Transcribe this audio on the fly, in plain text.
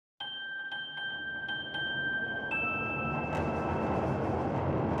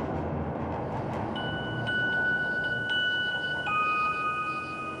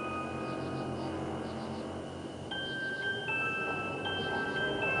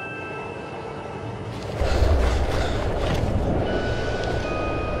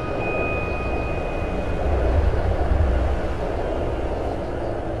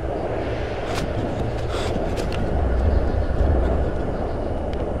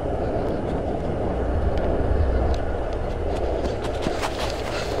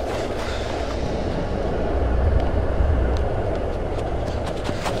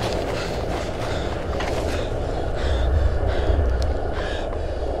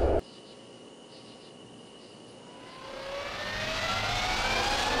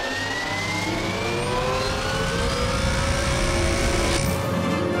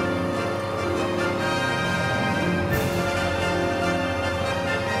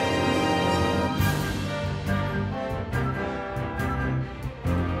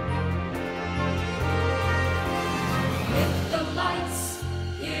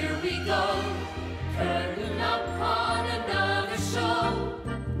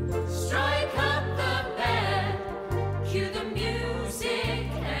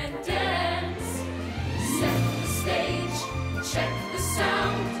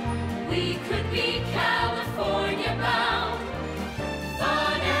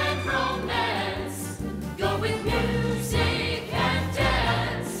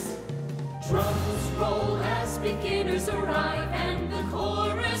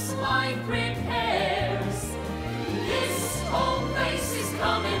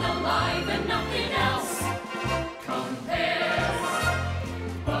coming alive and nothing else compares.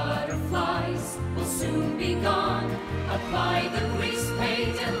 Butterflies will soon be gone. Apply the grease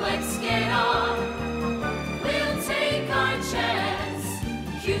paint and let's get on. We'll take our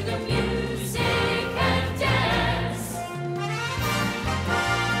chance. Cue the music and dance.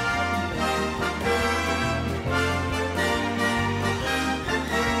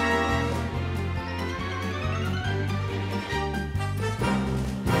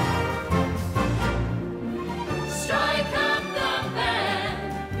 Strike up the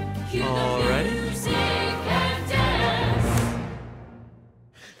band. Cue the music and dance.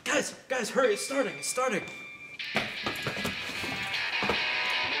 Guys, hurry, it's starting.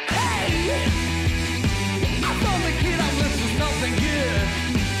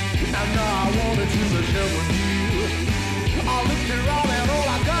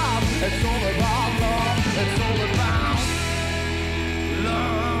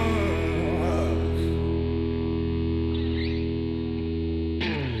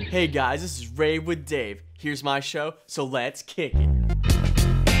 Hey guys, this is Rave with Dave. Here's my show, so let's kick it.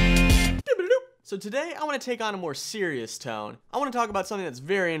 So today I want to take on a more serious tone. I want to talk about something that's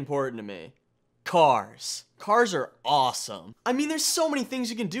very important to me. Cars. Cars are awesome. I mean, there's so many things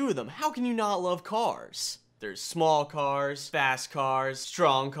you can do with them. How can you not love cars? There's small cars, fast cars,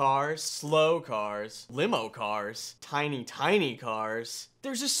 strong cars, slow cars, limo cars, tiny cars.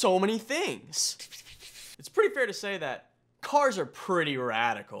 There's just so many things. It's pretty fair to say that cars are pretty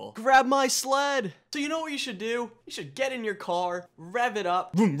radical. Grab my sled. So you know what you should do? You should get in your car, rev it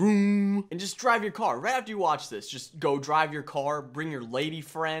up, vroom vroom, and just drive your car. Right after you watch this, just go drive your car, bring your lady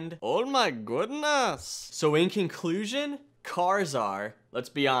friend. Oh my goodness. So in conclusion, cars are, let's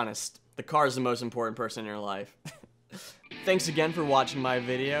be honest, the car is the most important person in your life. Thanks again for watching my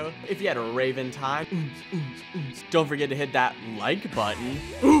video. If you had a raving time, don't forget to hit that like button.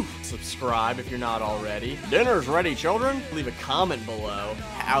 Subscribe if you're not already. Dinner's ready, children. Leave a comment below.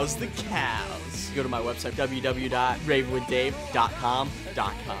 How's the cows? Go to my website, www.ravewithdave.com.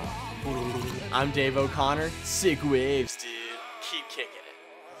 I'm Dave O'Connor. Sick waves, dude. Keep kicking it.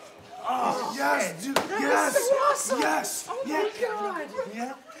 Oh, yes, dude, yes, awesome. yes, Oh yeah, my God.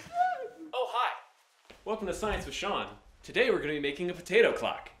 yeah. Oh, hi. Welcome to Science with Sean. Today we're going to be making a potato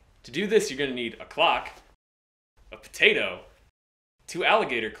clock. To do this, you're going to need a clock, a potato, 2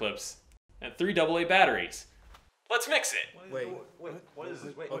 alligator clips, and 3 AA batteries. Let's mix it. Wait, what is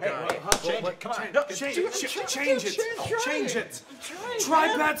this? Wait, Okay, change it. come on, no, change it.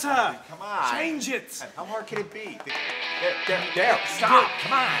 Try better. Come on. Change it. How hard can it be? There, stop,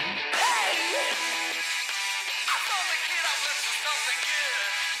 come on.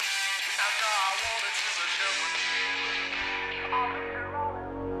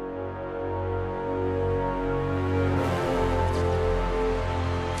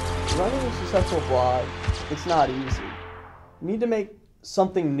 Running a successful vlog, it's not easy. You need to make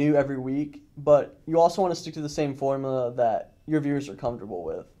something new every week, but you also want to stick to the same formula that your viewers are comfortable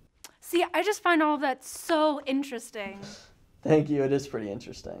with. See, I just find all of that so interesting. Thank you, it is pretty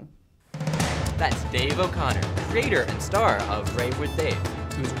interesting. That's Dave O'Connor, creator and star of Rave with Dave,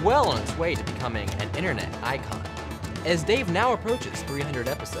 who's well on his way to becoming an internet icon. As Dave now approaches 300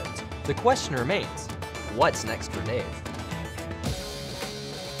 episodes, the question remains, what's next for Dave?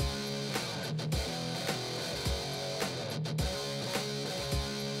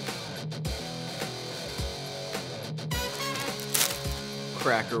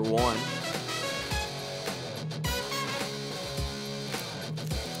 Cracker 1.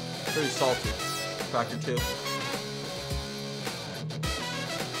 Pretty salty. Cracker 2.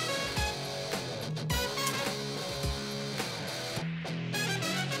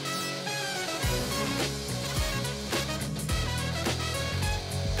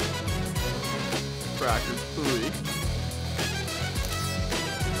 Cracker 3.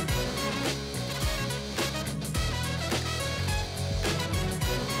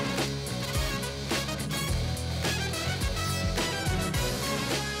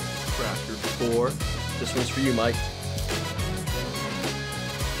 Cracker 4. This one's for you, Mike.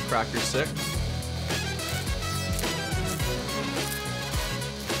 Cracker 6.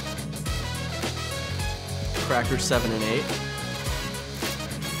 Cracker 7 and 8.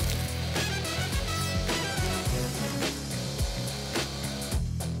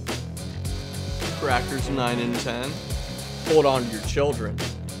 Crackers 9 and 10. Hold on to your children.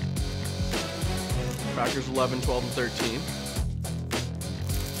 Crackers 11, 12, and 13.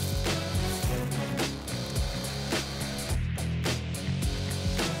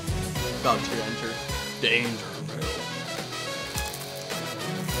 About to enter Dangerville.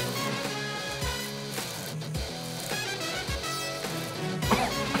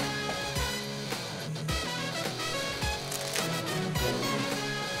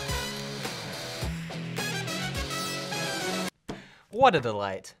 What a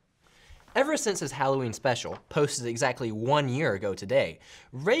delight. Ever since his Halloween special, posted exactly 1 year ago today,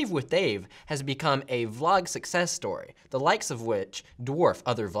 Rave with Dave has become a vlog success story, the likes of which dwarf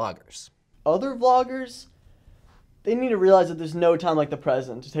other vloggers. Other vloggers, they need to realize that there's no time like the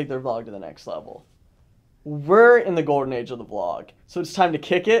present to take their vlog to the next level. We're in the golden age of the vlog, so it's time to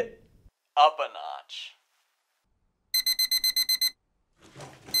kick it up a notch.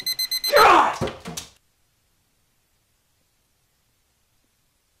 God!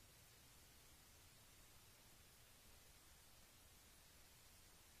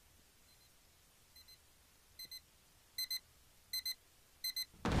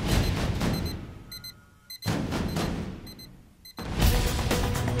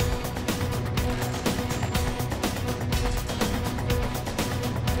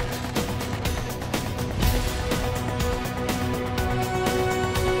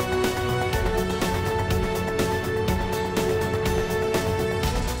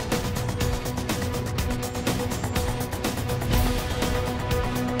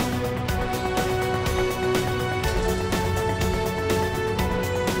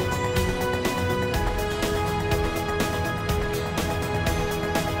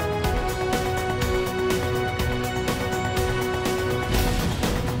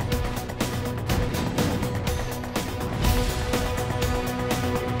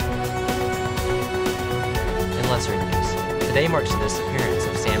 Today marks the disappearance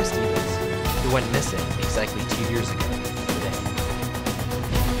of Sam Stevens, who went missing exactly 2 years ago today.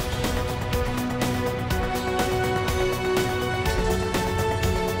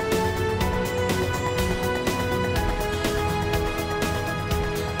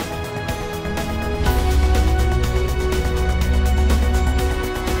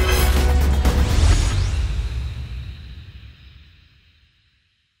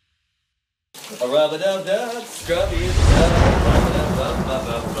 Rub-a-dub-dub, scrubby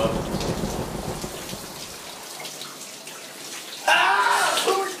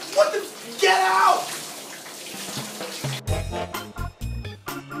What the? Get out!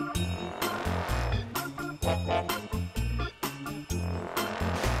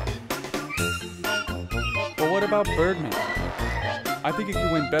 But what about Birdman? I think it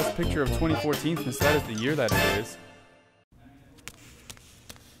could win Best Picture of 2014 since that is the year that it is.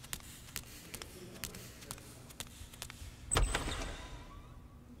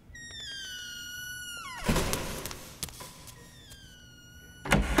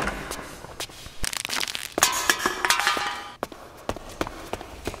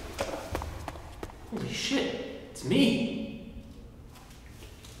 Holy shit, it's me.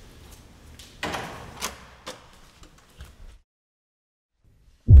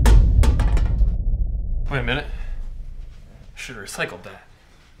 Wait a minute. I should have recycled that.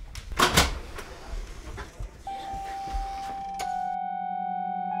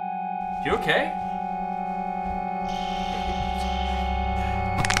 You okay?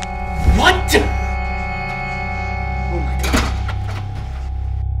 What? Oh my god.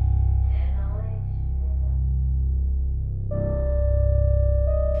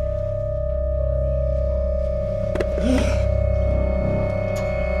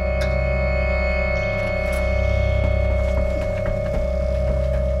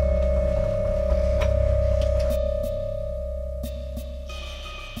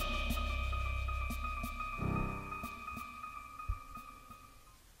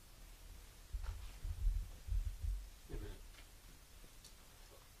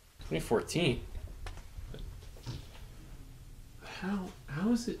 $2014?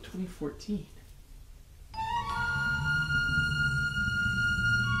 How is it 2014?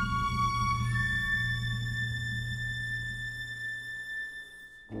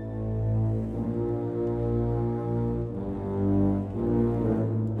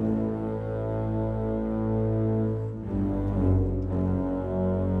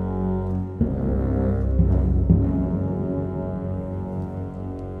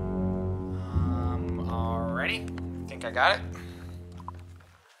 Ready? Think I got it?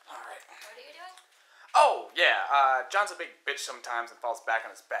 Alright. What are you doing? Oh, yeah, John's a big bitch sometimes and falls back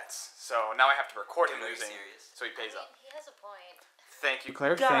on his bets. So now I have to record him losing, so he pays up. He has a point. Thank you,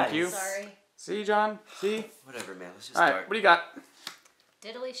 Claire. Thank you. Sorry. See, John? See? Whatever, man. Let's just Alright, start. what do you got?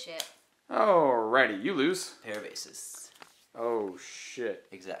 Diddly shit. Alrighty, you lose. Pair of aces. Oh, shit.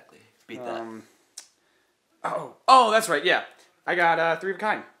 Exactly. Beat that. Oh, that's right, yeah. I got 3 of a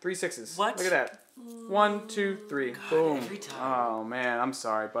kind. 3 sixes. What? Look at that. 1, 2, 3. Boom. every time. Oh, man, I'm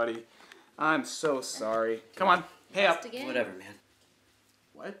sorry, buddy. I'm so sorry. Come on, pay up. Again? Whatever, man.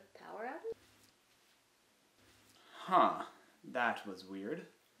 What? Power outage? Huh. That was weird.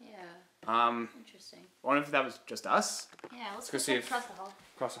 Yeah. Interesting. I wonder if that was just us? Yeah, let's go go see if- across the hall.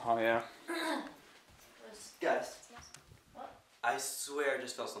 Across the hall, yeah. Guys, What? I swear I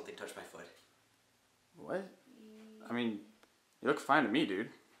just felt something touch my foot. What? I mean, you look fine to me, dude.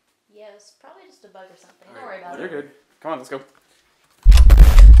 Yeah, it's probably just a bug or something. Don't worry about You're it. good. Come on, let's go.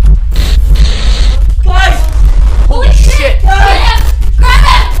 Holy shit! Grab him! Grab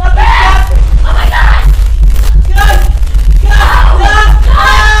him! Oh my god!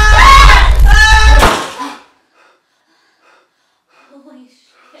 Holy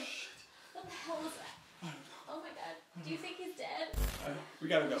shit. What the hell was that? Oh my god. Do you think he's dead? We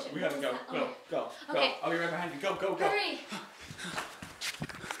gotta go. We gotta go. Go. Go. Okay. I'll be right behind you. Go, go, go. Hurry!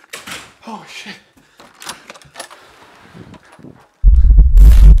 Oh, shit.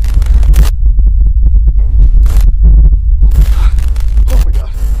 Oh my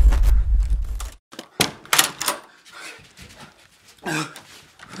god.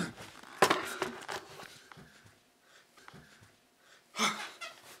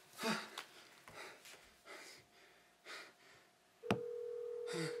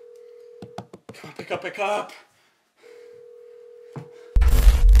 Come on, pick up, pick up.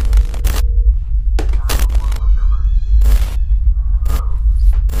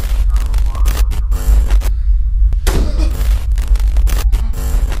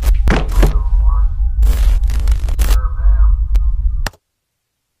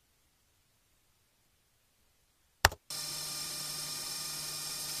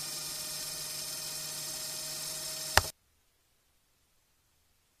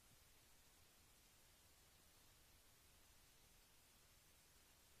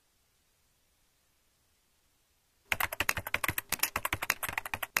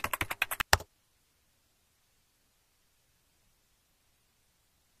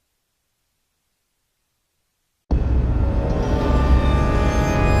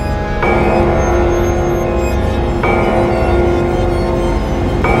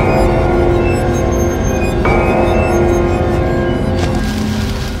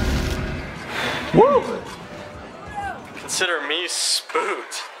 Consider me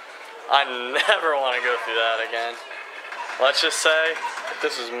spooked. I never want to go through that again. Let's just say, if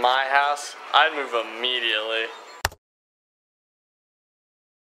this was my house, I'd move immediately.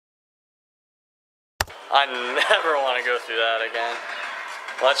 I never want to go through that again.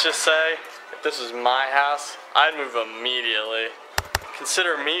 Let's just say, if this was my house, I'd move immediately.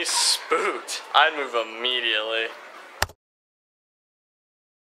 Consider me spooked. I'd move immediately.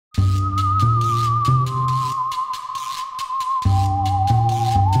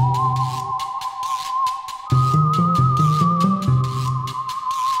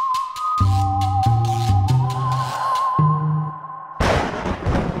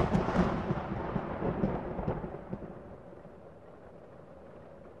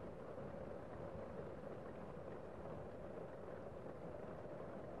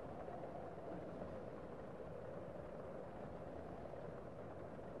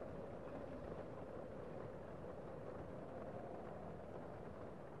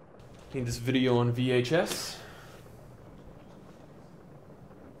 Need this video on VHS?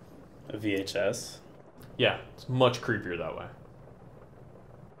 A VHS? Yeah, it's much creepier that way.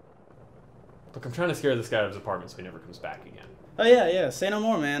 Look, I'm trying to scare this guy out of his apartment so he never comes back again. Oh yeah, say no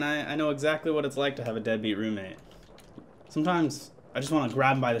more, man. I know exactly what it's like to have a deadbeat roommate. Sometimes I just want to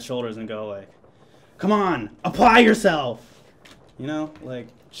grab him by the shoulders and go like, come on, apply yourself! You know, like,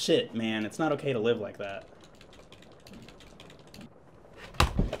 shit, man, it's not okay to live like that.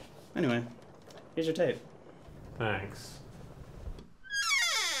 Anyway, here's your tape. Thanks.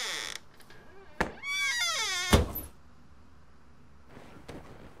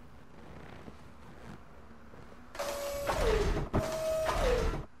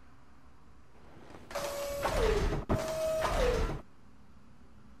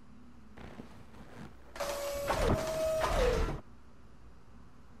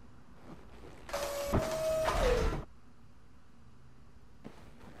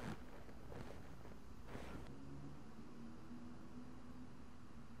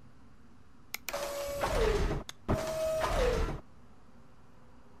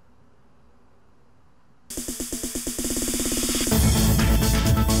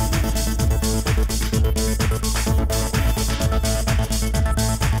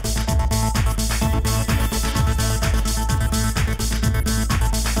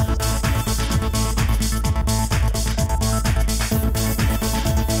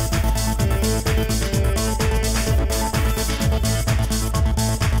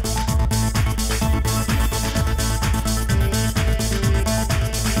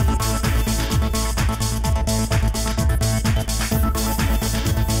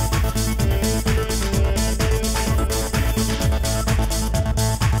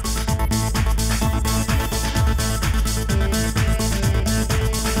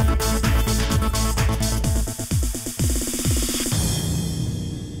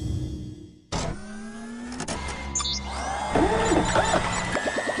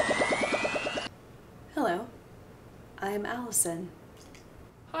 Listen.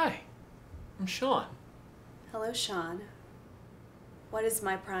 Hi, I'm Sean. Hello, Sean. What is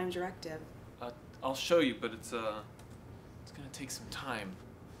my prime directive? I'll show you, but it's gonna take some time.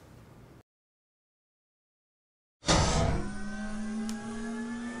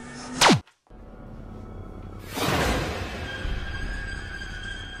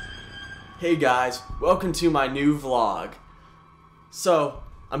 Hey guys, welcome to my new vlog. So,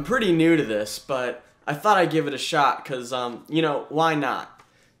 I'm pretty new to this, but I thought I'd give it a shot, cause, you know, why not?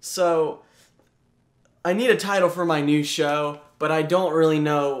 So, I need a title for my new show, but I don't really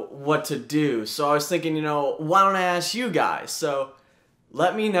know what to do. So I was thinking, you know, why don't I ask you guys? So,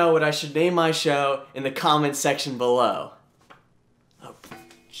 let me know what I should name my show in the comments section below. Oh,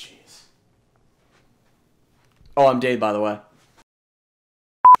 jeez. Oh, I'm Dave, by the way.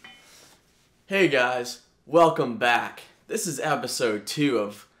 Hey guys, welcome back. This is episode 2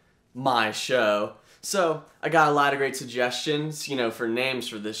 of my show. So, I got a lot of great suggestions, you know, for names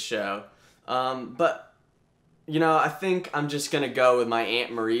for this show. But, you know, I think I'm just gonna go with my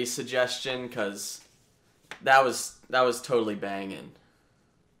Aunt Marie's suggestion, cause that was totally banging.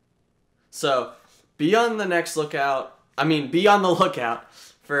 So, be on the lookout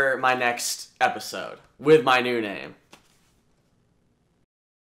for my next episode with my new name.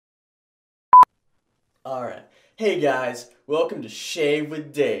 Alright, hey guys, welcome to Shave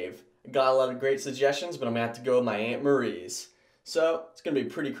with Dave. I got a lot of great suggestions, but I'm gonna have to go with my Aunt Marie's. So, it's gonna be a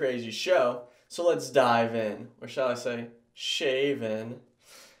pretty crazy show, so let's dive in. Or shall I say, shave in.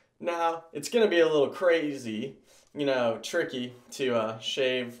 Now, it's gonna be a little crazy, you know, tricky to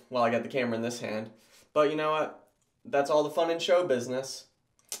shave while I got the camera in this hand. But you know what? That's all the fun in show business.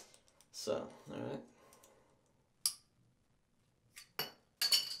 So, alright.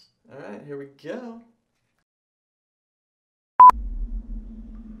 Alright, here we go.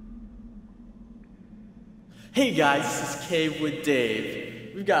 Hey guys, this is Cave with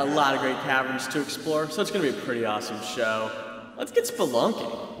Dave. We've got a lot of great caverns to explore, so it's gonna be a pretty awesome show. Let's get spelunking.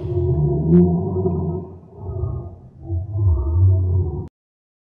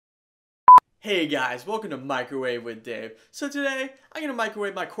 Hey guys, welcome to Microwave with Dave. So today, I'm gonna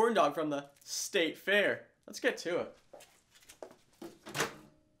microwave my corn dog from the State Fair. Let's get to it.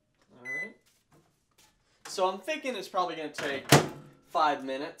 Alright. So I'm thinking it's probably gonna take 5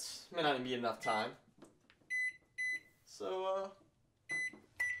 minutes. May not even be enough time. So,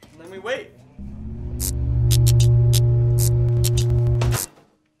 and then we wait.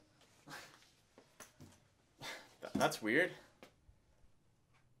 That's weird.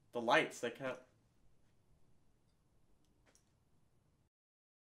 The lights, they kept...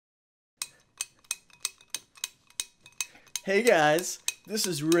 Hey guys, this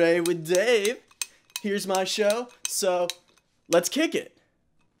is Ray with Dave. Here's my show, so let's kick it.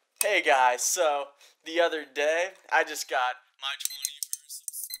 Hey guys, so the other day, I just got my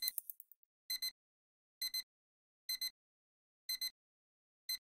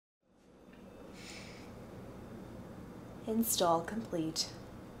 21st. Install complete.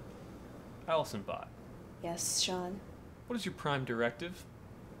 Allison Bot, Yes, Sean. what is your prime directive?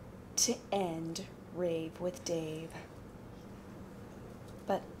 To end Rave with Dave.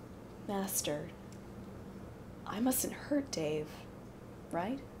 But, Master, I mustn't hurt Dave,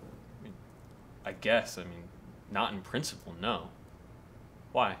 right? I guess, not in principle, no.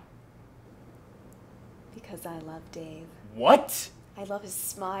 Why? Because I love Dave. What? I love his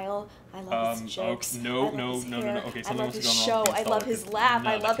smile. I love his jokes. No. I love his hair. Okay, I something love else is his going show. wrong. I love his laugh.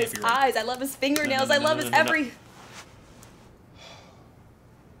 I love his eyes. I love his fingernails. I love his every...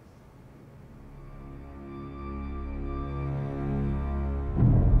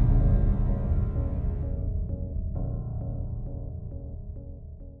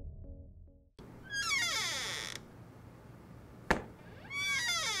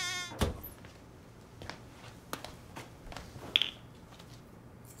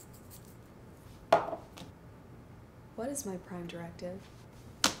 What is my prime directive?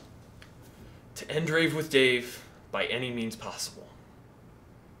 To end Rave with Dave by any means possible.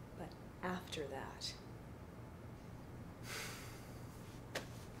 But after that...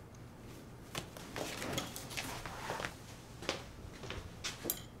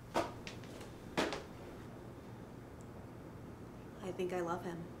 I think I love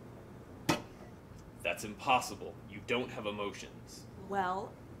him. That's impossible. You don't have emotions.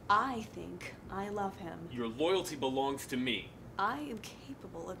 Well, I think I love him. Your loyalty belongs to me. I am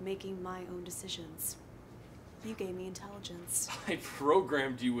capable of making my own decisions. You gave me intelligence. I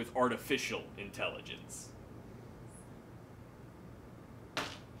programmed you with artificial intelligence.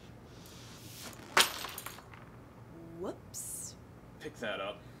 Whoops. Pick that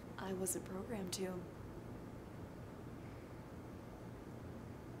up. I wasn't programmed to.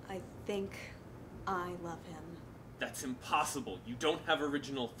 think I love him. That's impossible. You don't have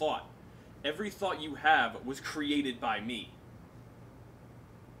original thought. Every thought you have was created by me.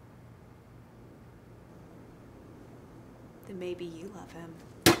 Then maybe you love him.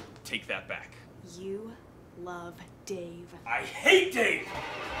 Take that back. You love Dave. I hate Dave!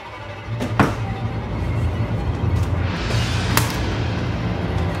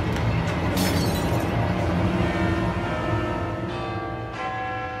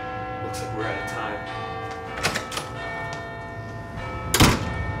 Looks like we're out of time.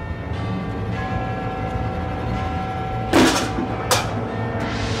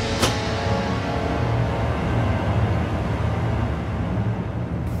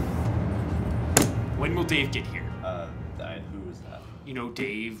 When will Dave get here? Who is that? You know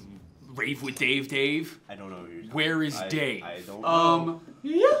Dave, Rave with Dave? I don't know who you're talking Where is about. Dave? I don't know.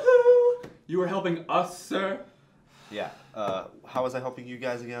 Yahoo! You were helping us, sir? Yeah. How was I helping you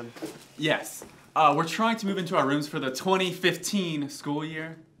guys again? Yes. We're trying to move into our rooms for the 2015 school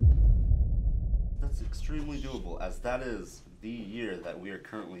year. That's extremely doable, as that is the year that we are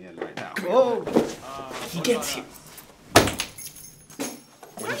currently in right now. Oh! He gets here.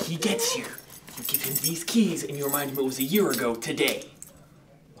 When he gets here, you give him these keys and you remind him it was a year ago today.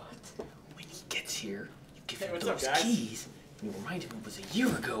 What? When he gets here, you give him those keys and you remind him it was a year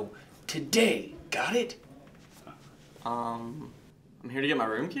ago today. Got it? I'm here to get my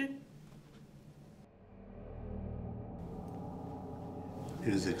room key?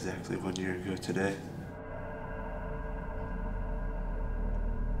 It was exactly 1 year ago today.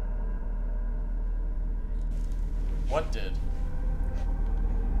 What did?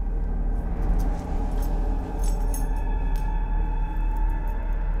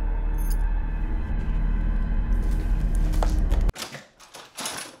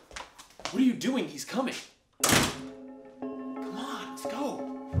 What are you doing? He's coming. Come on, let's go.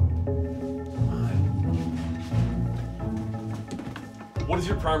 What is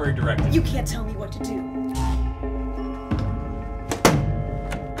your primary directive? You can't tell me what to do.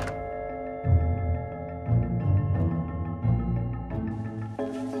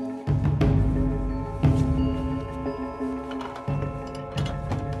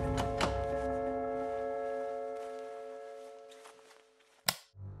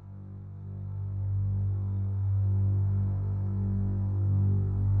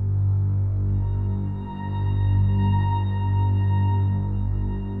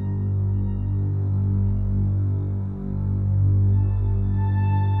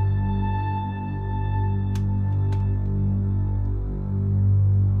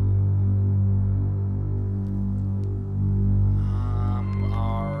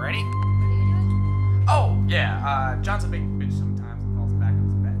 John's a big bitch sometimes and falls back on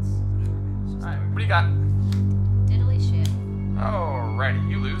his bets. Alright, what do you got? Diddly shit. Alrighty,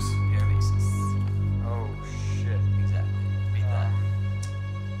 you lose. Yeah, basis. Oh, shit. Exactly. Beat that.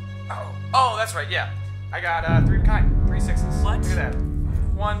 Oh, that's right, yeah. I got 3 of a kind. 3 sixes. What? Look at that.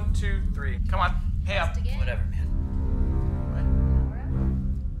 1, 2, 3. Come on, pay up. Whatever, man.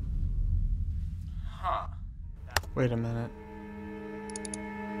 Huh. Wait a minute.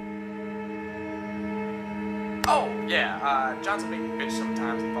 Oh, yeah, John's a big bitch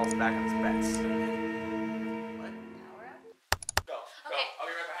sometimes and falls back on his bets. What? Go. Okay. I'll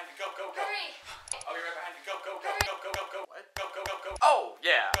be right behind you. Go. Hurry. I'll be right behind you. Go. What? Go. Oh,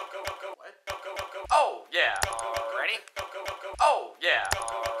 yeah. Go. What? Go. Oh, yeah. Ready? Go. Oh, yeah.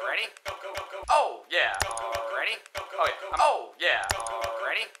 Ready? Go. Oh, yeah. Ready? Oh, yeah. Oh, yeah.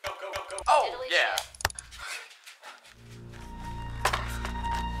 Ready? Go. Oh, yeah.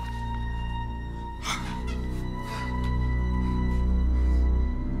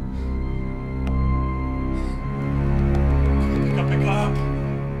 Pick up.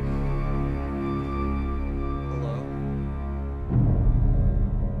 Hello?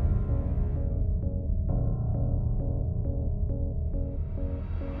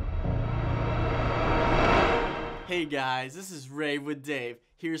 Hey guys, this is Rave with Dave.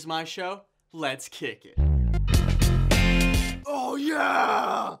 Here's my show. Let's kick it. Oh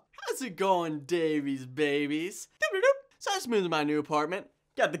yeah! How's it going, Davies babies? So I just moved to my new apartment.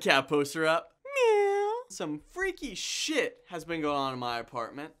 Got the cat poster up. Meow. Some freaky shit has been going on in my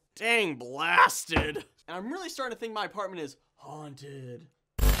apartment. Dang blasted. And I'm really starting to think my apartment is haunted.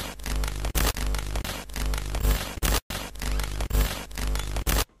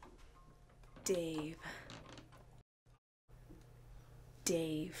 Dave.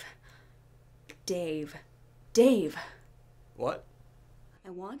 Dave. Dave. Dave. What? I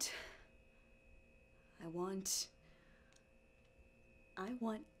want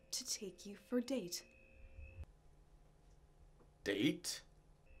to take you for a date. Date?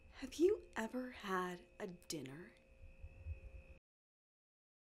 Have you ever had a dinner?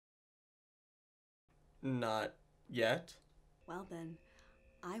 Not yet. Well then,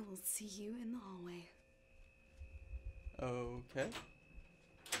 I will see you in the hallway. Okay.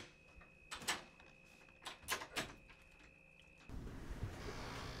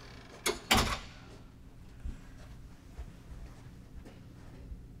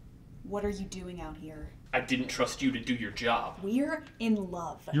 What are you doing out here? I didn't trust you to do your job. We're in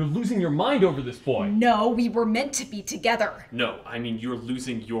love. You're losing your mind over this boy. No, we were meant to be together. No, I mean you're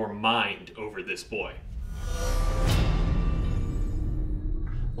losing your mind over this boy.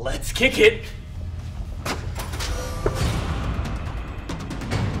 Let's kick it!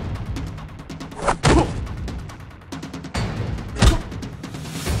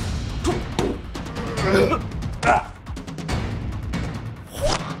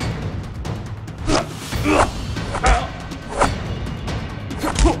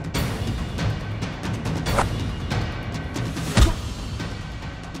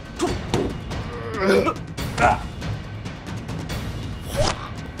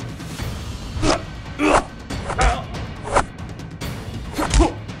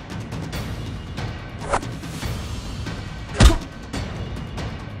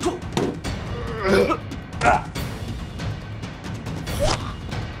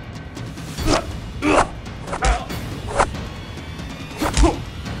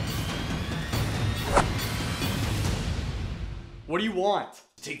 What do you want?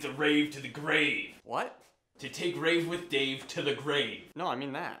 To take the rave to the grave. What? To take Rave with Dave to the grave. No, I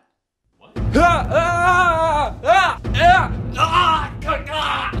mean that. What?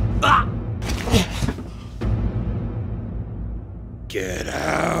 Get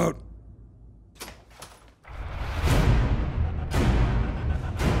out.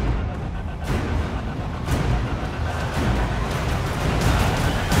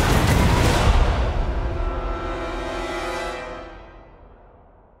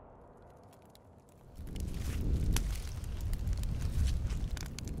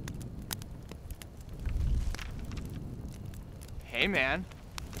 Hey, man.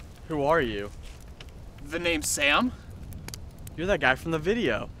 Who are you? The name's Sam. You're that guy from the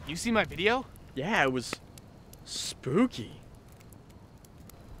video. You see my video? Yeah, it was spooky.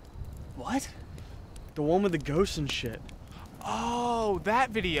 What? The one with the ghosts and shit. Oh, that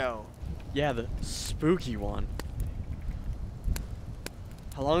video. Yeah, the spooky one.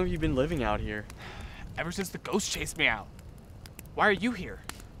 How long have you been living out here? Ever since the ghost chased me out. Why are you here?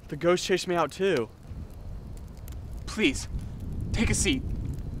 The ghost chased me out too. Please, take a seat.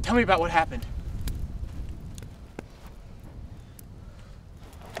 Tell me about what happened.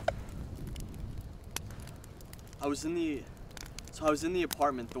 I was in the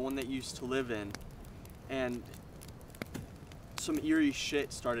apartment, the one that you used to live in, and some eerie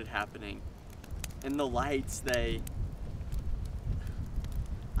shit started happening. And the lights, I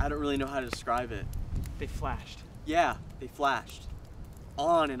don't really know how to describe it. They flashed. Yeah, they flashed.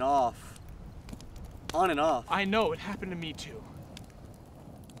 On and off. On and off. I know, it happened to me too.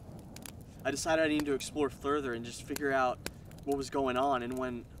 I decided I needed to explore further and just figure out what was going on. And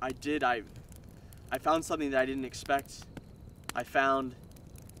when I did, I found something that I didn't expect. I found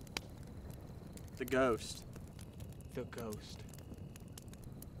the ghost. The ghost.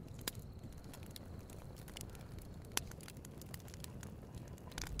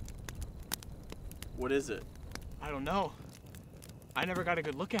 What is it? I don't know. I never got a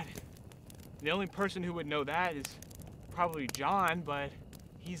good look at it. The only person who would know that is probably John, but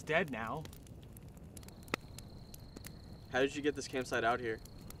he's dead now. How did you get this campsite out here?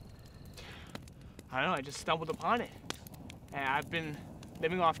 I don't know, I just stumbled upon it. And I've been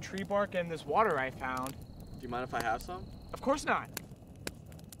living off tree bark and this water I found. Do you mind if I have some? Of course not.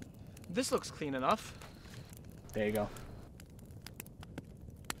 This looks clean enough. There you go.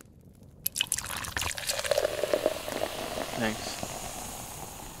 Thanks.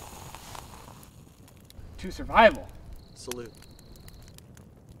 To survival. Salute.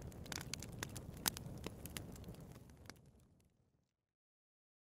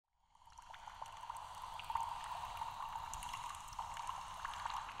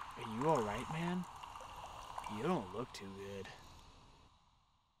 Are you alright, man? You don't look too good.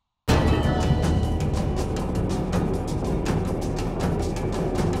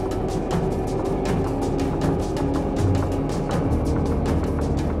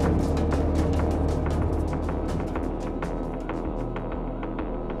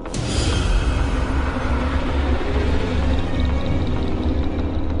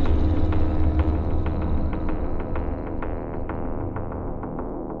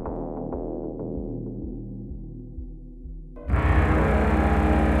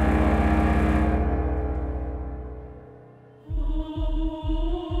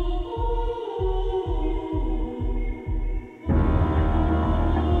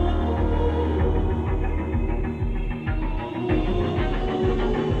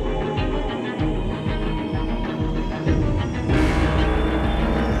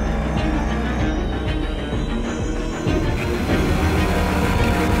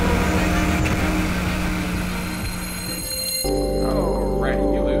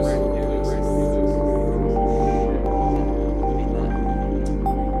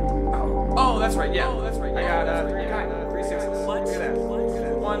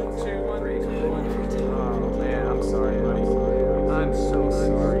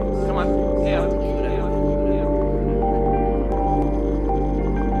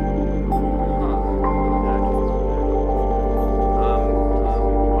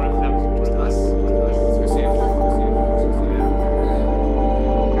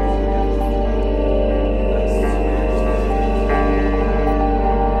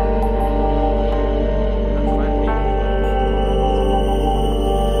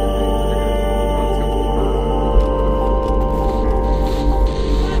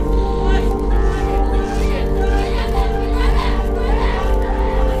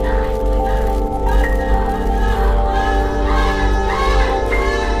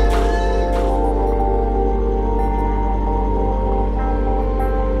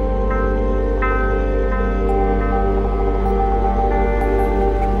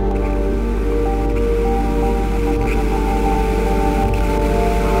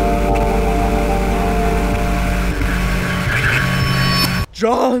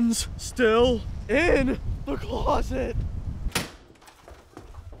 John's still in the closet.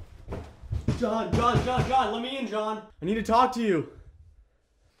 John, let me in, John. I need to talk to you.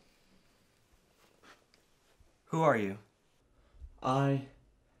 Who are you? I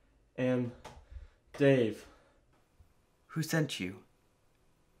am Dave. Who sent you?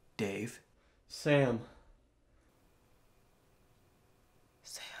 Dave? Sam.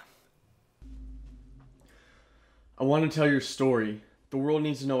 Sam. I want to tell your story. The world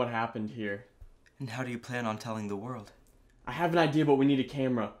needs to know what happened here. And how do you plan on telling the world? I have an idea, but we need a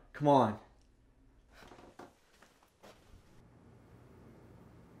camera. Come on.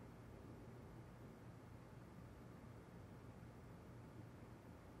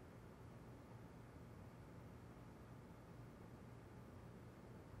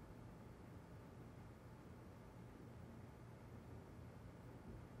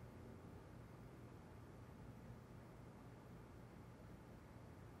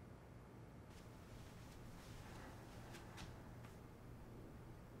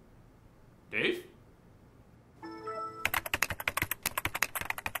 Dave?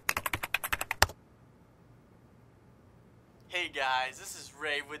 Hey guys, this is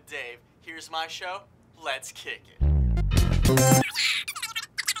Rave with Dave. Here's my show. Let's kick it.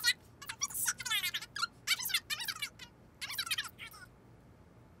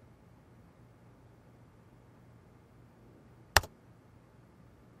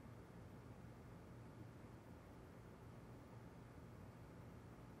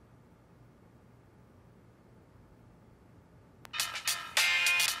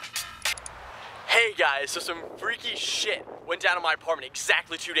 Hey guys, so some freaky shit went down in my apartment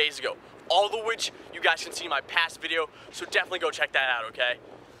exactly 2 days ago, all of which you guys can see in my past video, so definitely go check that out, okay?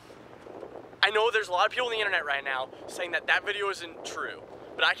 I know there's a lot of people on the internet right now saying that that video isn't true,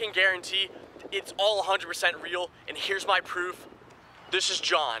 but I can guarantee it's all 100% real, and here's my proof. This is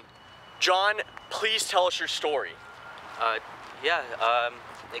John. John, please tell us your story.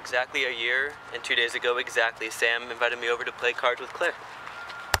 Exactly a year and 2 days ago exactly, Sam invited me over to play cards with Claire.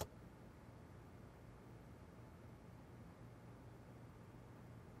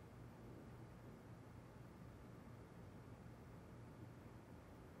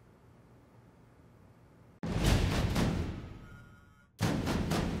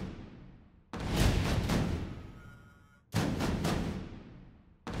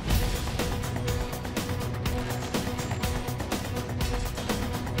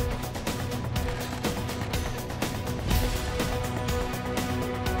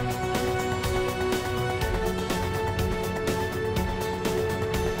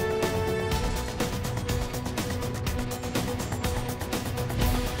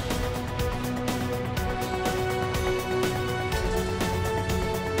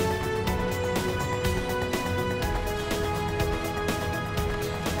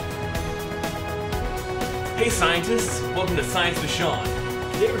 Hey scientists, welcome to Science with Sean.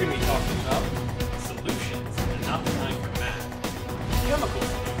 Today we're going to be talking about solutions and not the time for math. Chemical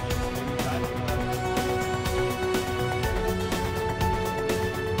solutions.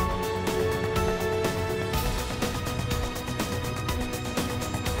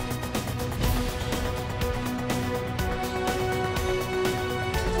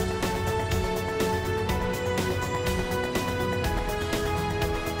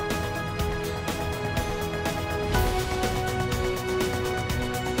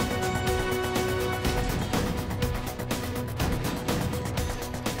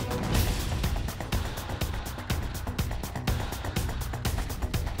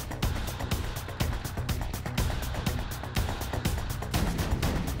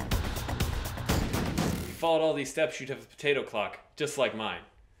 Followed all these steps, you'd have a potato clock, just like mine.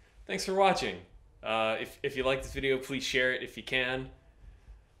 Thanks for watching. If you like this video, please share it if you can,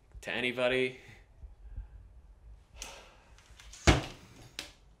 to anybody.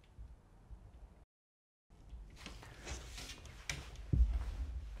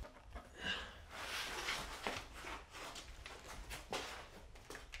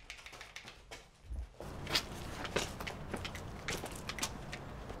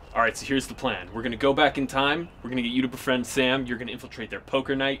 Alright, so here's the plan. We're gonna go back in time, we're gonna get you to befriend Sam, you're gonna infiltrate their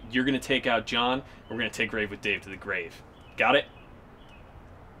poker night, you're gonna take out John, and we're gonna take Rave with Dave to the grave. Got it?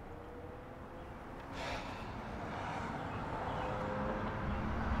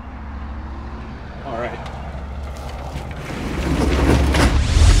 Alright.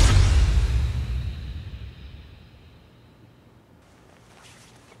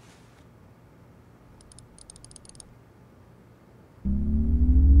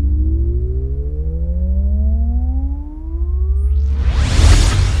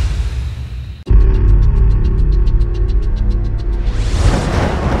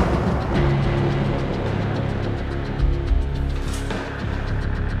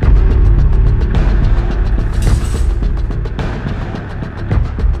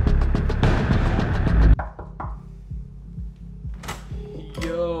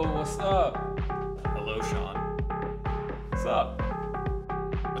 Yo, what's up? Hello, Sean. What's up?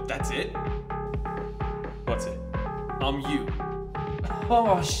 But that's it? What's it? I'm you.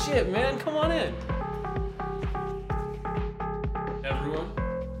 Oh shit, man, come on in. Everyone,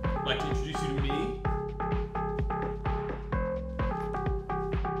 I'd like to introduce you to me.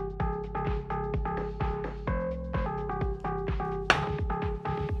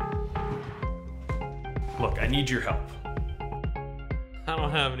 Look, I need your help. I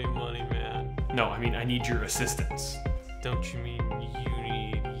don't have any money, man. No, I mean, I need your assistance. Don't you mean you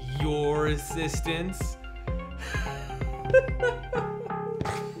need your assistance?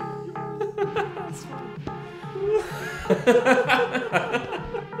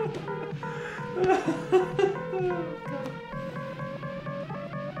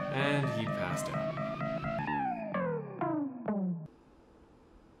 And he passed out.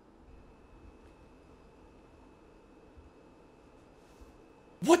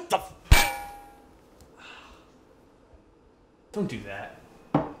 What the f- Don't do that.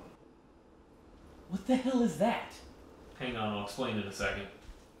 What the hell is that? Hang on, I'll explain in a second.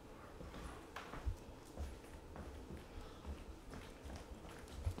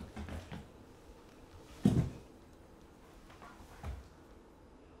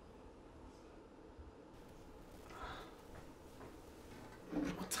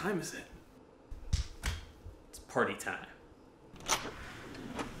 What time is it? It's party time.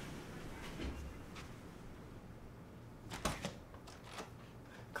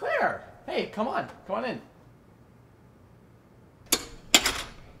 Claire! Hey, come on in.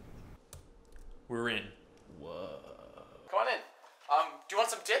 We're in. Whoa. Come on in. Do you want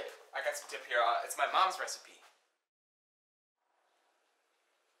some dip? I got some dip here. It's my mom's recipe.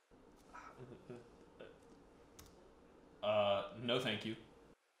 No thank you.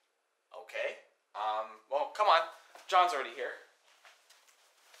 Okay. Well, come on. John's already here.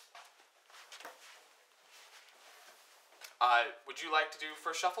 Would you like to do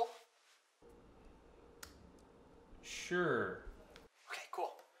first shuffle? Sure. Okay,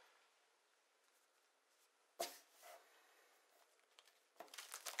 cool.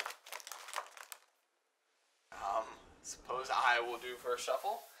 Suppose I will do first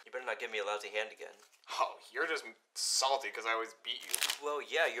shuffle? You better not give me a lousy hand again. Oh, you're just salty because I always beat you. Well,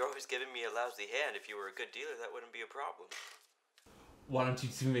 yeah, you're always giving me a lousy hand. If you were a good dealer, that wouldn't be a problem. Why don't you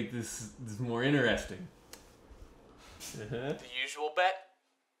two make this more interesting? The usual bet?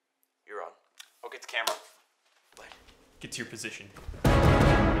 You're on. Oh, get the camera. What? Get to your position.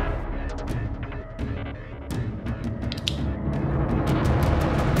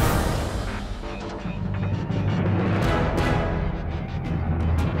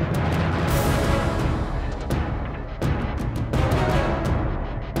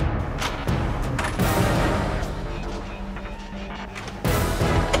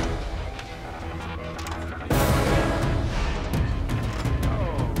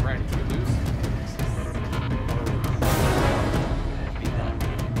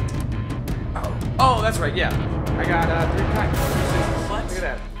 Oh, that's right, yeah. I got 3 times. Look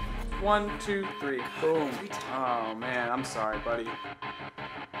at that. 1, 2, 3. Boom. Oh, man, I'm sorry, buddy.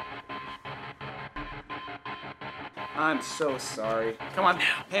 I'm so sorry. Come on,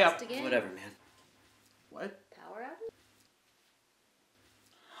 pay up. Whatever, man. What? Power outage?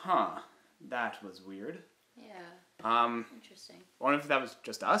 Huh. That was weird. Yeah. Interesting. I wonder if that was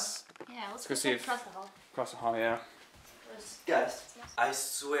just us? Yeah, let's go go see check if... across the hall. Across the hall, yeah. Guys, I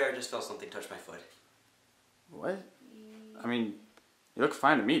swear I just felt something touch my foot. What? I mean, you look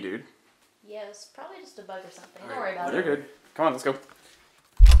fine to me, dude. Yeah, it's probably just a bug or something. Don't worry about it. You're good. Come on, let's go.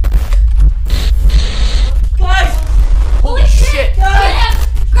 Guys! Holy shit! Get him!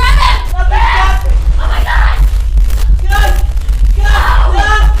 Grab him! Oh my god! Guys!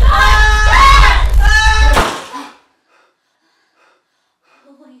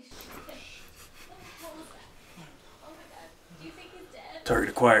 Holy shit. What the hell was that? Oh my god. Do you think he's dead? Target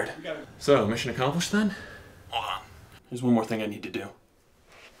acquired. So, mission accomplished then? Hold on. There's one more thing I need to do.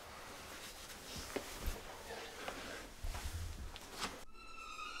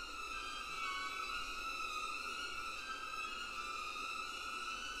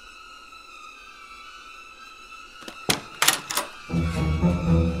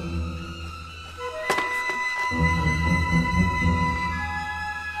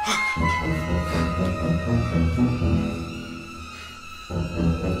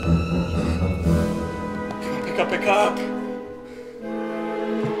 Pick up.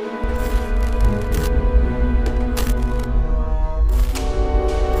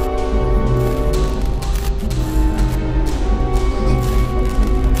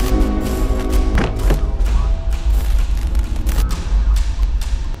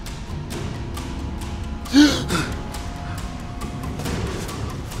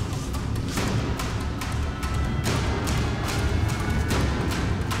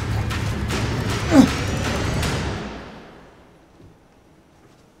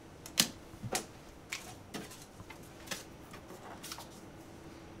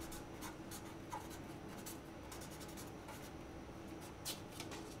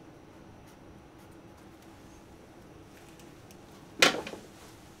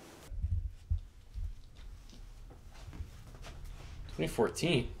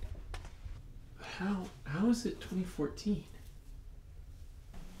 2014? How is it 2014?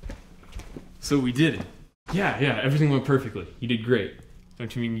 So we did it. Yeah, everything went perfectly. You did great.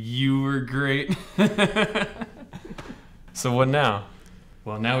 Don't you mean you were great? So what now?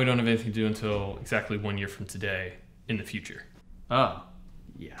 Well, now we don't have anything to do until exactly 1 year from today in the future. Oh,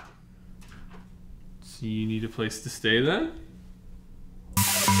 yeah. So you need a place to stay then?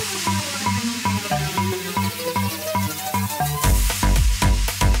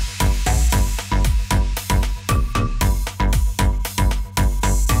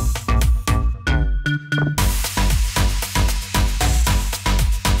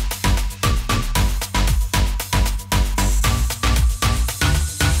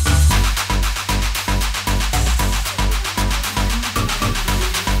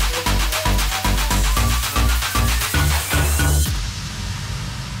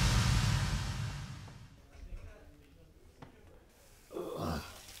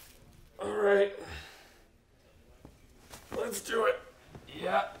 Alright. Let's do it.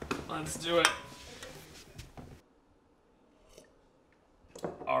 Yeah, let's do it.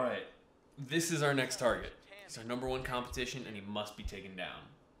 Alright. This is our next target. He's our #1 competition and he must be taken down.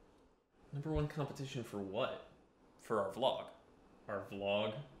 #1 competition for what? For our vlog. Our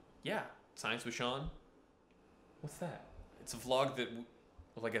vlog? Yeah, Science with Sean. What's that? It's a vlog that,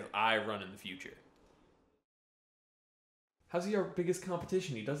 well, I guess I run in the future. How's he our biggest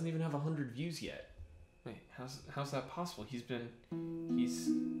competition? He doesn't even have 100 views yet. Wait, how's that possible? He's...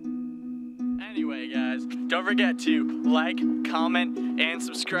 Anyway, guys, don't forget to like, comment, and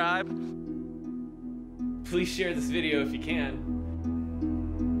subscribe. Please share this video if you can.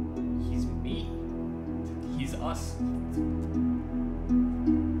 He's me. He's us.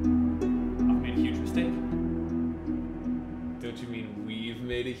 I've made a huge mistake. Don't you mean we've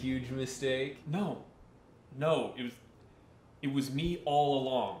made a huge mistake? No, it was me all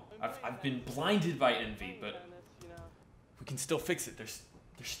along. I've been blinded by envy, but we can still fix it. There's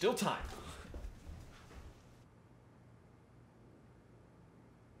still time.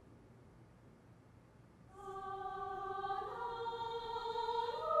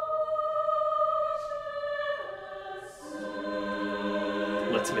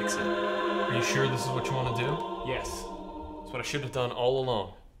 Let's mix it. Are you sure this is what you want to do? Yes. It's what I should have done all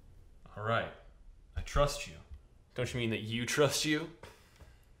along. All right. I trust you. Don't you mean that you trust you?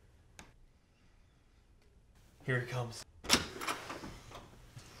 Here it comes.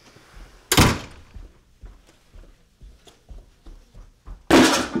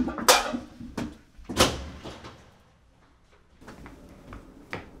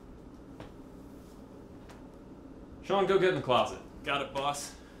 Sean, go get in the closet. Got it,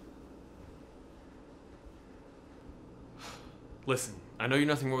 boss. Listen, I know you're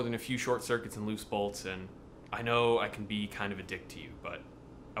nothing more than a few short circuits and loose bolts, and I know I can be kind of a dick to you, but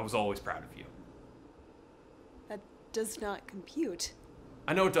I was always proud of you. That does not compute.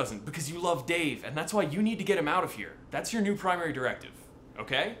 I know it doesn't, because you love Dave, and that's why you need to get him out of here. That's your new primary directive,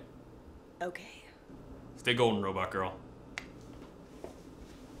 okay? Okay. Stay golden, robot girl.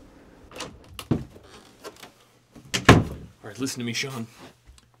 Alright, listen to me, Sean.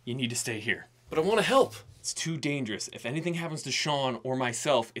 You need to stay here. But I want to help. It's too dangerous. If anything happens to Sean or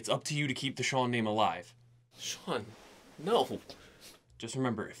myself, it's up to you to keep the Sean name alive. Sean, no. Just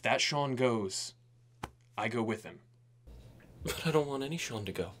remember, if that Sean goes, I go with him. But I don't want any Sean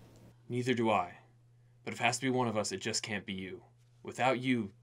to go. Neither do I. But if it has to be one of us, it just can't be you. Without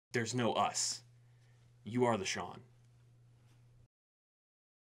you, there's no us. You are the Sean.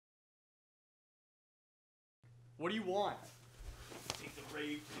 What do you want? Take the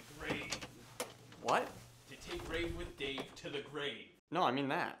rave to the grave. What? To take rave with Dave to the grave. No, I mean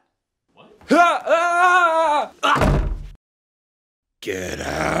that. What? Get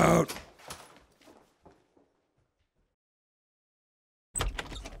out!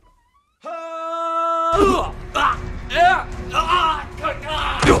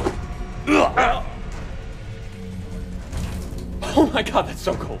 Oh my god, that's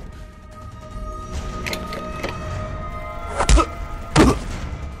so cold.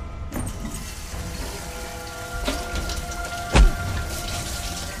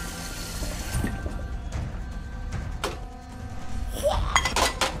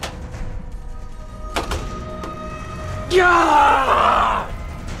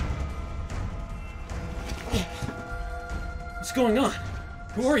 What's going on?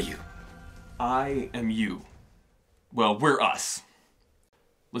 Who are you? I am you. Well, we're us.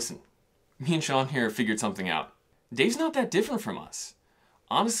 Listen, me and Sean here figured something out. Dave's not that different from us.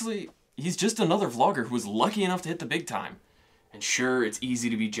 Honestly, he's just another vlogger who was lucky enough to hit the big time. And sure, it's easy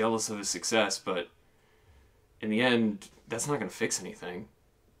to be jealous of his success, but in the end, that's not gonna fix anything.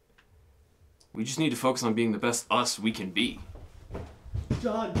 We just need to focus on being the best us we can be.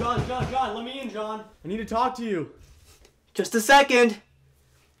 John, let me in, John. I need to talk to you. Just a second.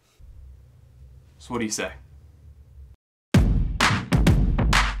 So what do you say?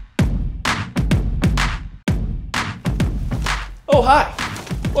 Oh, hi!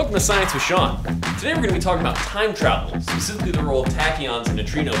 Welcome to Science with Sean. Today we're going to be talking about time travel, specifically the role of tachyons and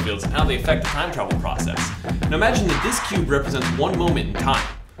neutrino fields and how they affect the time travel process. Now imagine that this cube represents one moment in time.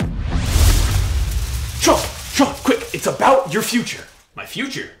 Sean, quick! It's about your future! My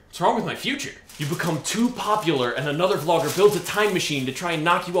future? What's wrong with my future? You become too popular and another vlogger builds a time machine to try and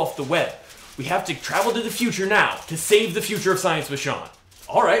knock you off the web. We have to travel to the future now to save the future of Science with Sean.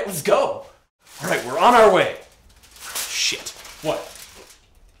 Alright, let's go! Alright, we're on our way! Shit. What?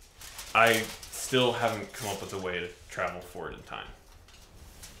 I still haven't come up with a way to travel forward in time.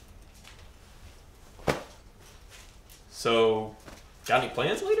 So, got any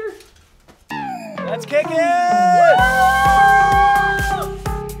plans later? Let's kick it!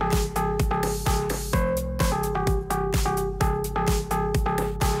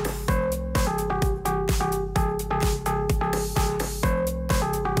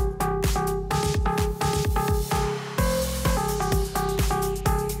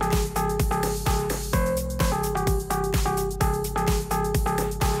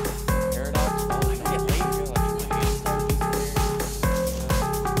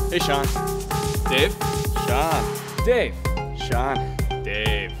 Hey, Sean. Dave? Sean. Dave. Sean.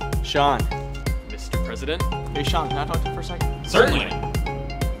 Dave. Sean. Mr. President? Hey, Sean, can I talk to you for a second? Certainly.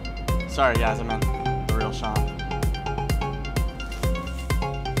 Sorry, guys, I meant the real Sean.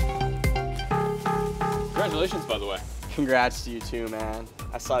 Congratulations, by the way. Congrats to you too, man.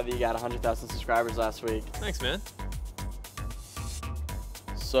 I saw that you got 100,000 subscribers last week. Thanks, man.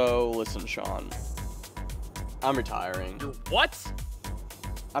 So, listen, Sean. I'm retiring. You're what?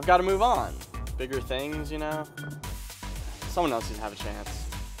 I've got to move on. Bigger things, you know? Someone else needs to have a chance.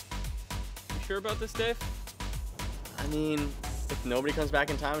 You sure about this, Dave? I mean, if nobody comes back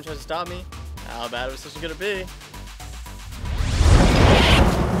in time and tries to stop me, how bad of a decision could it be?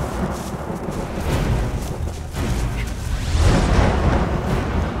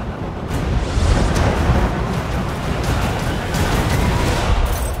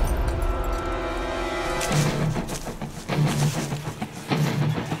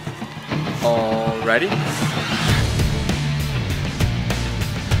 All ready?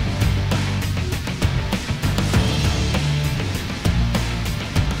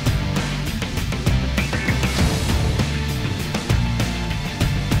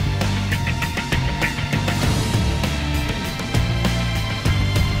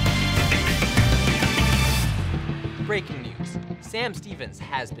 Breaking news. Sam Stevens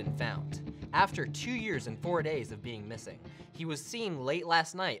has been found. After 2 years and 4 days of being missing, he was seen late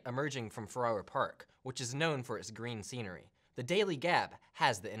last night emerging from Ferraro Park, which is known for its green scenery. The Daily Gab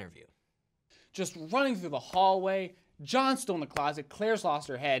has the interview. Just running through the hallway, John's still in the closet, Claire's lost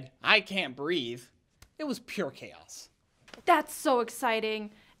her head, I can't breathe. It was pure chaos. That's so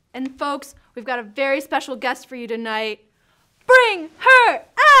exciting. And folks, we've got a very special guest for you tonight. Bring her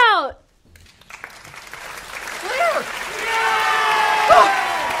out! Claire!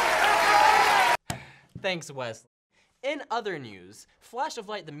 Thanks, Wesley. In other news, Flash of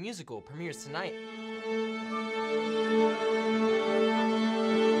Light the musical premieres tonight.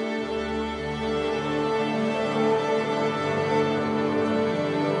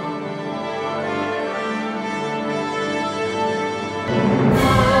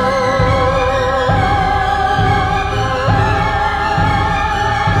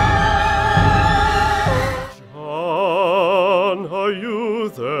 John, are you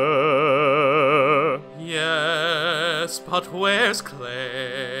there? Yes, but where's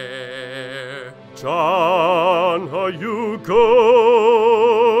Claire? John, are you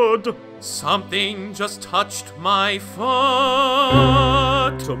good? Something just touched my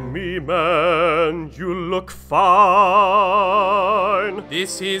foot. To me, man, you look fine.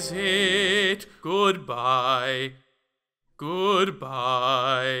 This is it. Goodbye.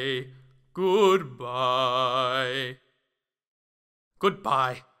 Goodbye. Goodbye.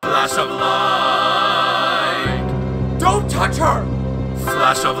 Goodbye. Flash of light. Don't touch her!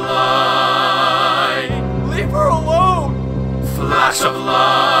 Flash of light. Leave her alone! Flash of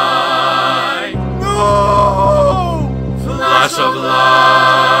light. No! Flash of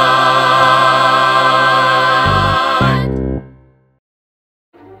light.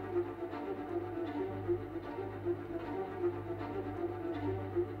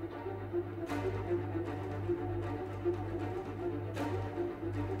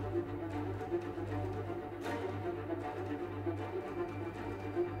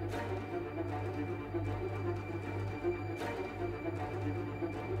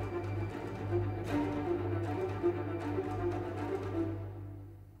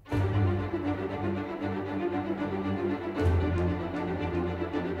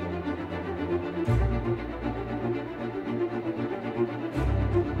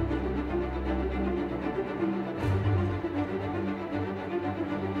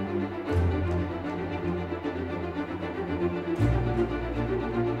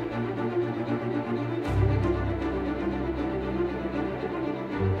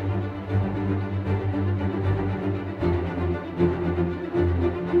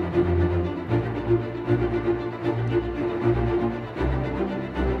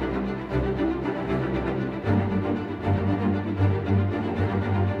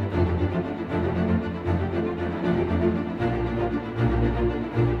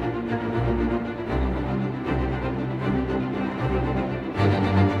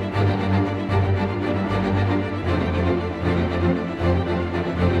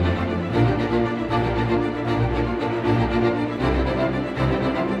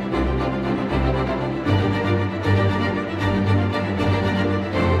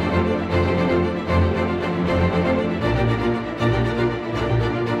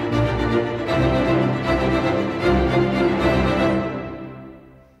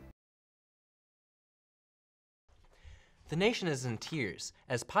 The nation is in tears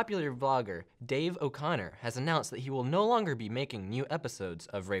as popular vlogger Dave O'Connor has announced that he will no longer be making new episodes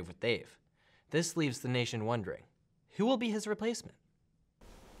of Rave with Dave. This leaves the nation wondering, who will be his replacement?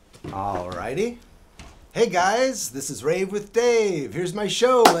 Alrighty. Hey guys, this is Rave with Dave. Here's my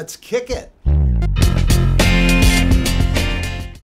show, let's kick it.